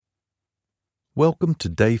Welcome to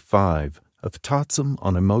Day 5 of Tatsum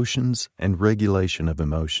on Emotions and Regulation of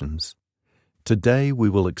Emotions. Today we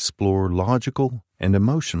will explore logical and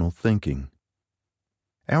emotional thinking.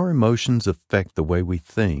 Our emotions affect the way we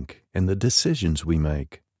think and the decisions we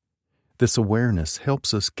make. This awareness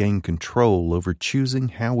helps us gain control over choosing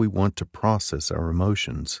how we want to process our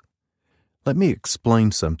emotions. Let me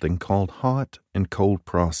explain something called hot and cold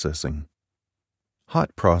processing.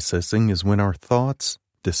 Hot processing is when our thoughts,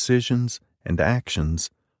 decisions, and actions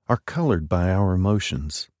are colored by our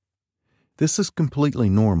emotions. This is completely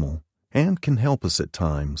normal and can help us at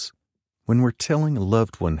times, when we're telling a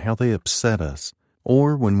loved one how they upset us,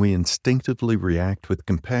 or when we instinctively react with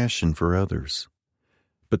compassion for others.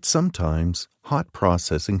 But sometimes, hot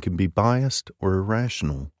processing can be biased or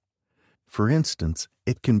irrational. For instance,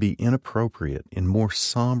 it can be inappropriate in more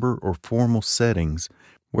somber or formal settings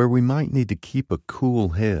where we might need to keep a cool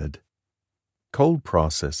head. Cold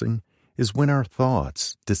processing is when our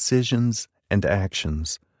thoughts, decisions, and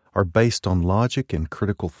actions are based on logic and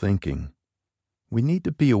critical thinking. We need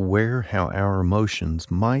to be aware how our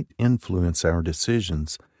emotions might influence our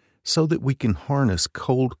decisions so that we can harness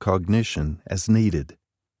cold cognition as needed.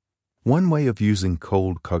 One way of using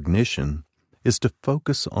cold cognition is to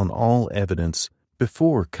focus on all evidence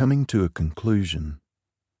before coming to a conclusion.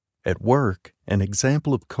 At work, an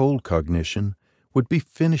example of cold cognition would be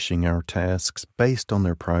finishing our tasks based on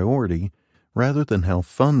their priority rather than how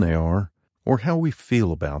fun they are or how we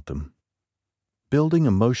feel about them. Building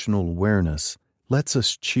emotional awareness lets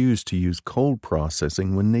us choose to use cold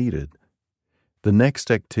processing when needed. The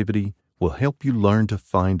next activity will help you learn to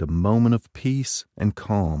find a moment of peace and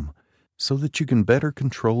calm so that you can better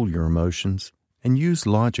control your emotions and use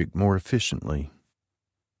logic more efficiently.